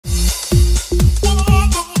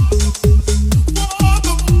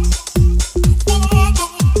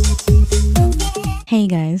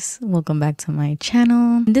guys, welcome back to my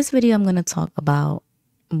channel. In this video, I'm going to talk about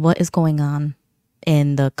what is going on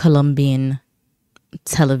in the Colombian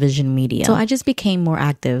television media. So I just became more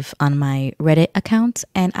active on my Reddit account,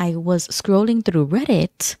 and I was scrolling through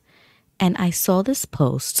Reddit and I saw this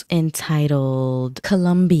post entitled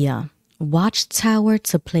Colombia Watchtower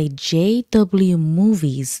to play JW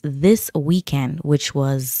movies this weekend, which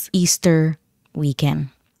was Easter weekend.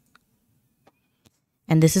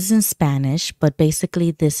 And this is in Spanish, but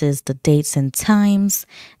basically this is the dates and times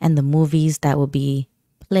and the movies that will be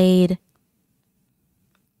played.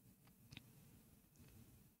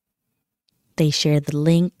 They share the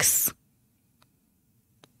links.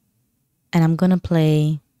 And I'm going to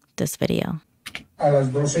play this video. A las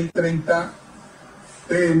 12:30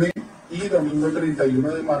 p.m. y domingo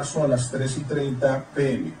 31 de marzo a las 3:30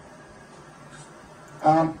 p.m.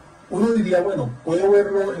 Uno diría, bueno, puedo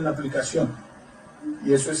verlo en la aplicación.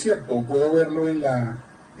 Y eso es cierto, puedo verlo en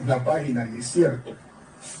la página, y es cierto.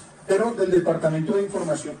 Pero del Departamento de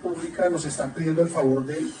Información Pública nos están pidiendo el favor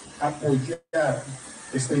de apoyar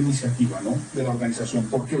esta iniciativa, ¿no?, de la organización,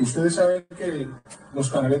 porque ustedes saben que los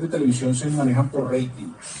canales de televisión se manejan por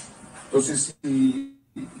rating. Entonces, si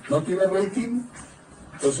no tiene rating,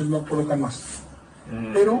 entonces no colocan más.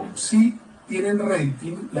 Pero si tienen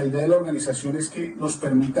rating, la idea de la organización es que nos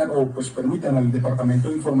permitan, o pues permitan al Departamento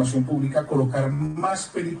de Información Pública colocar más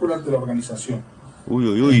películas de la organización.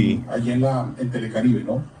 Allí en Telecaribe,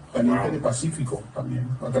 ¿no? También Telepacífico también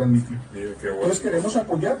va a transmitir. Entonces queremos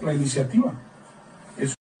apoyar la iniciativa.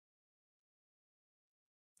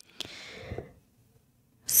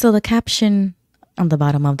 So the caption on the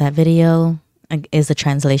bottom of that video is the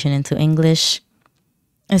translation into English.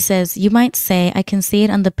 It says, "You might say, I can see it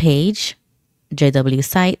on the page, JW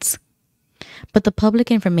sites, but the Public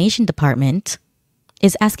Information Department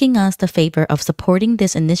is asking us the favor of supporting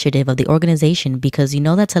this initiative of the organization because you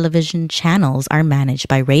know that television channels are managed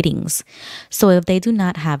by ratings. So if they do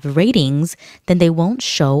not have ratings, then they won't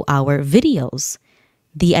show our videos.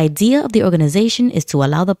 The idea of the organization is to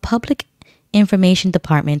allow the Public Information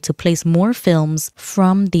Department to place more films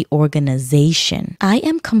from the organization." I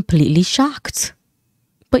am completely shocked.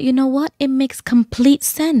 But you know what? It makes complete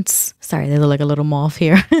sense. Sorry, they look like a little moth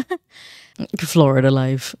here. Florida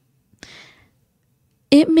life.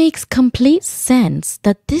 It makes complete sense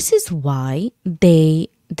that this is why they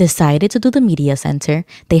decided to do the media center.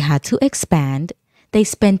 They had to expand. They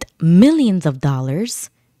spent millions of dollars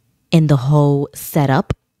in the whole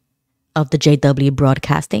setup of the JW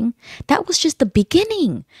broadcasting. That was just the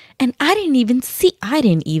beginning. And I didn't even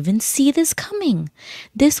see this coming.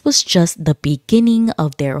 This was just the beginning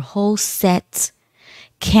of their whole set,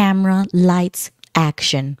 camera, lights,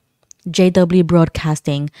 action. JW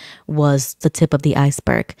broadcasting was the tip of the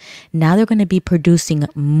iceberg. Now they're going to be producing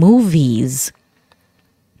movies.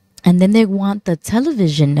 And then they want the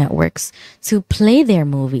television networks to play their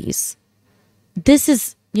movies. This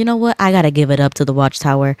is, you know what? I got to give it up to the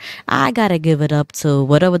Watchtower. I got to give it up to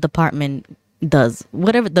whatever department does,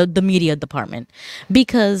 whatever the media department,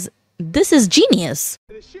 because this is genius.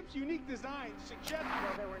 The ship's unique design suggests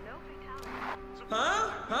there were no fatalities.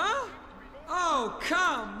 Huh? Oh,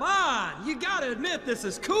 come on! You gotta admit this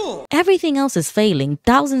is cool! Everything else is failing.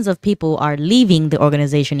 Thousands of people are leaving the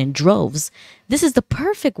organization in droves. This is the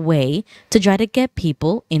perfect way to try to get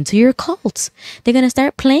people into your cult. They're going to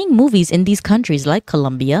start playing movies in these countries like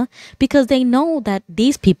Colombia because they know that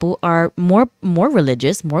these people are more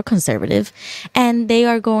religious, more conservative, and they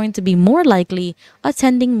are going to be more likely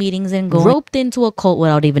attending meetings and going roped into a cult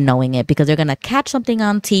without even knowing it, because they're going to catch something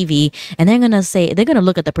on TV and they're going to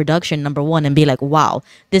look at the production, number one, and be like, wow,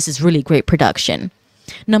 this is really great production.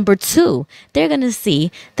 Number two, they're going to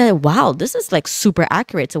see that, wow, this is like super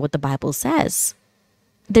accurate to what the Bible says.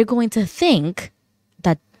 They're going to think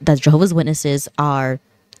that Jehovah's Witnesses are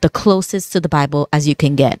the closest to the Bible as you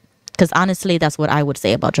can get. Because honestly, that's what I would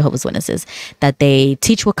say about Jehovah's Witnesses, that they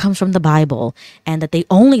teach what comes from the Bible and that they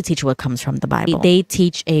only teach what comes from the Bible. They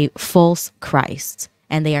teach a false Christ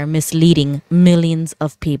and they are misleading millions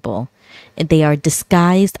of people. They are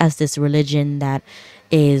disguised as this religion that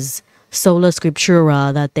is sola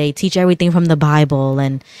scriptura, that they teach everything from the Bible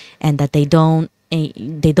and that they don't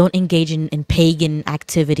engage in pagan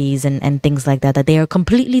activities and things like that, that they are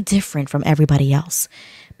completely different from everybody else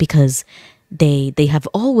because they have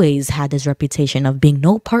always had this reputation of being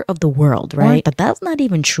no part of the world, right? But that's not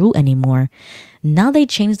even true anymore. Now they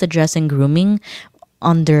changed the dress and grooming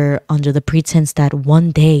under the pretense that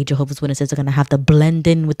one day Jehovah's Witnesses are going to have to blend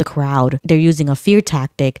in with the crowd. They're using a fear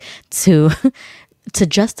tactic to to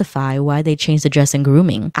justify why they changed the dress and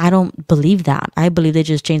grooming. I don't believe that. I believe they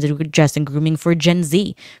just changed the dress and grooming for Gen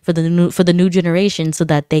Z, for the new generation, so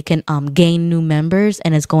that they can gain new members,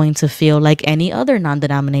 and it's going to feel like any other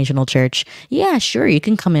non-denominational church. Yeah, sure, you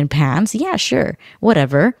can come in pants. Yeah, sure,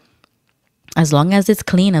 whatever. As long as it's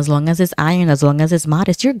clean, as long as it's ironed, as long as it's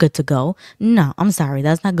modest, you're good to go. No, I'm sorry,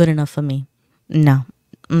 that's not good enough for me. No,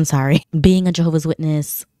 I'm sorry. Being a Jehovah's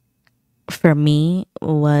Witness for me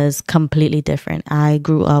was completely different. I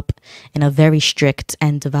grew up in a very strict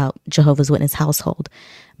and devout Jehovah's Witness household.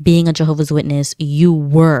 Being a Jehovah's Witness, you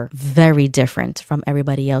were very different from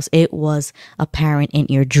everybody else. It was apparent in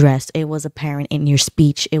your dress. It was apparent in your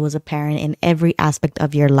speech. It was apparent in every aspect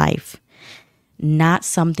of your life. Not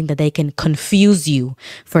something that they can confuse you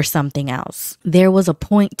for something else. There was a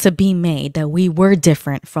point to be made that we were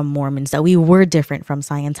different from Mormons, that we were different from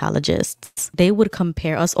Scientologists. They would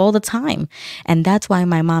compare us all the time. And that's why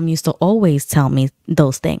my mom used to always tell me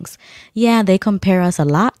those things. Yeah, they compare us a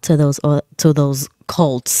lot to those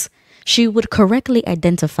cults. She would correctly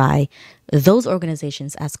identify those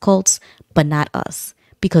organizations as cults, but not us,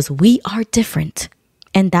 because we are different.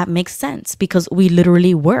 And that makes sense because we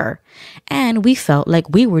literally were. And we felt like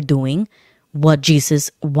we were doing what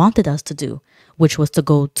Jesus wanted us to do, which was to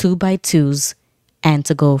go 2 by 2s and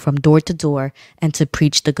to go from door to door and to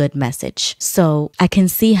preach the good message. So I can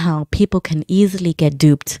see how people can easily get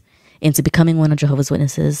duped into becoming one of Jehovah's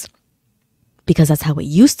Witnesses, because that's how it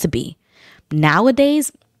used to be.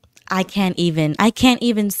 Nowadays, I can't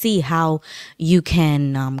even see how you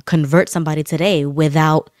can convert somebody today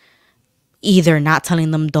without either not telling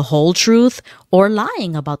them the whole truth or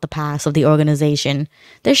lying about the past of the organization.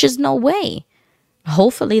 There's just no way.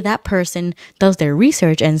 Hopefully that person does their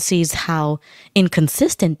research and sees how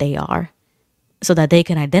inconsistent they are, so that they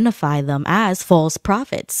can identify them as false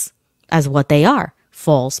prophets, as what they are,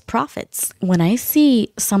 false prophets. When I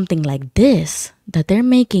see something like this, that they're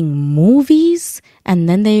making movies and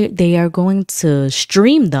then they are going to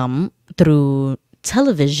stream them through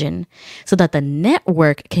television so that the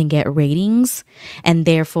network can get ratings, and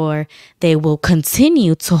therefore they will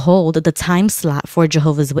continue to hold the time slot for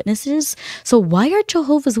Jehovah's Witnesses. So why are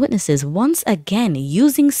Jehovah's Witnesses once again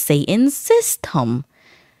using Satan's system?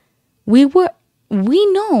 We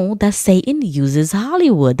know that Satan uses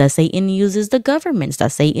Hollywood, that Satan uses the governments,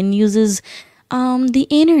 that Satan uses the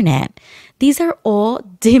internet. These are all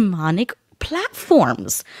demonic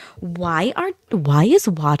platforms. Why is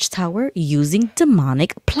Watchtower using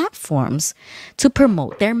demonic platforms to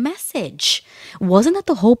promote their message? Wasn't that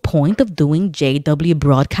the whole point of doing JW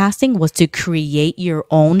broadcasting, was to create your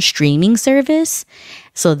own streaming service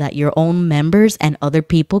so that your own members and other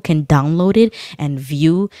people can download it and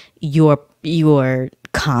view your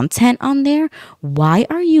content on there? Why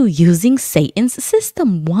are you using Satan's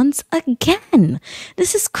system once again?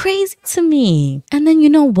 This is crazy to me. And then you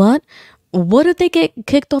know what? What if they get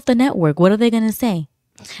kicked off the network? What are they going to say?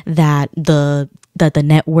 That the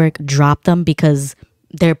network dropped them because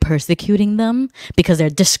they're persecuting them, because they're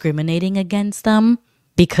discriminating against them,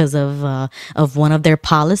 because of one of their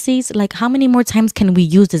policies? Like, how many more times can we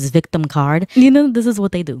use this victim card? You know, this is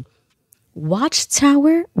what they do.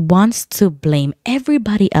 Watchtower wants to blame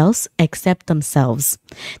everybody else except themselves.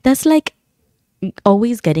 That's like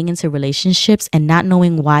always getting into relationships and not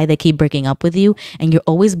knowing why they keep breaking up with you, and you're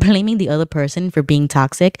always blaming the other person for being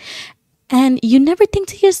toxic, and you never think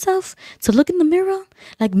to yourself to look in the mirror,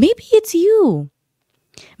 like, maybe it's you,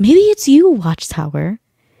 Watchtower.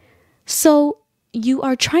 So you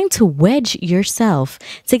are trying to wedge yourself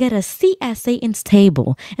to get a seat at Satan's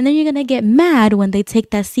table, and then you're gonna get mad when they take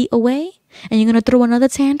that seat away, and you're gonna throw another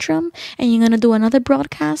tantrum, and you're gonna do another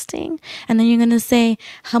broadcasting, and then you're gonna say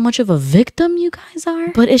how much of a victim you guys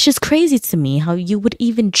are. But it's just crazy to me how you would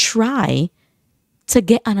even try to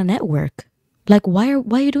get on a network. Like, why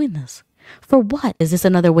are you doing this? For what? Is this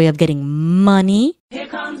another way of getting money? Here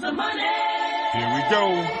comes the money. Here we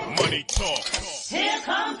go. Money talk. Here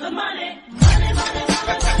comes the money.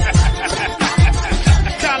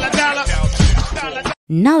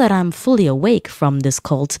 Now that I'm fully awake from this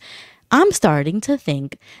cult, I'm starting to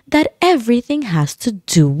think that everything has to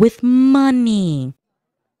do with money.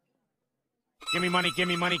 Give me money, give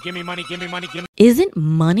me money, give me money, give me money, give me. Isn't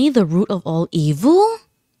money the root of all evil?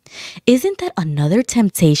 Isn't that another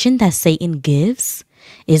temptation that Satan gives?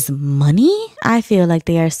 Is money? I feel like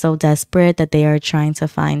they are so desperate that they are trying to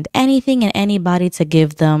find anything and anybody to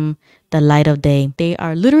give them the light of day. They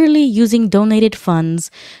are literally using donated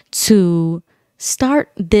funds to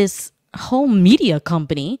start this whole media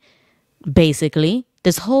company, basically,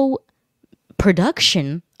 this whole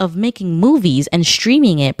production of making movies and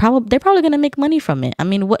streaming it. They're probably going to make money from it. I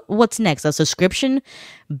mean, what's next? A subscription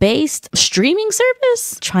based streaming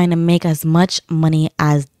service? Trying to make as much money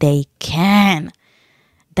as they can.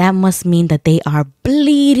 That must mean that they are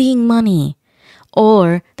bleeding money,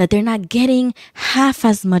 or that they're not getting half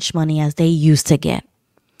as much money as they used to get.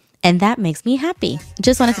 And that makes me happy.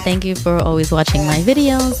 Just wanted to thank you for always watching my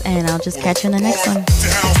videos, and I'll just catch you in the next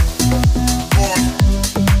one.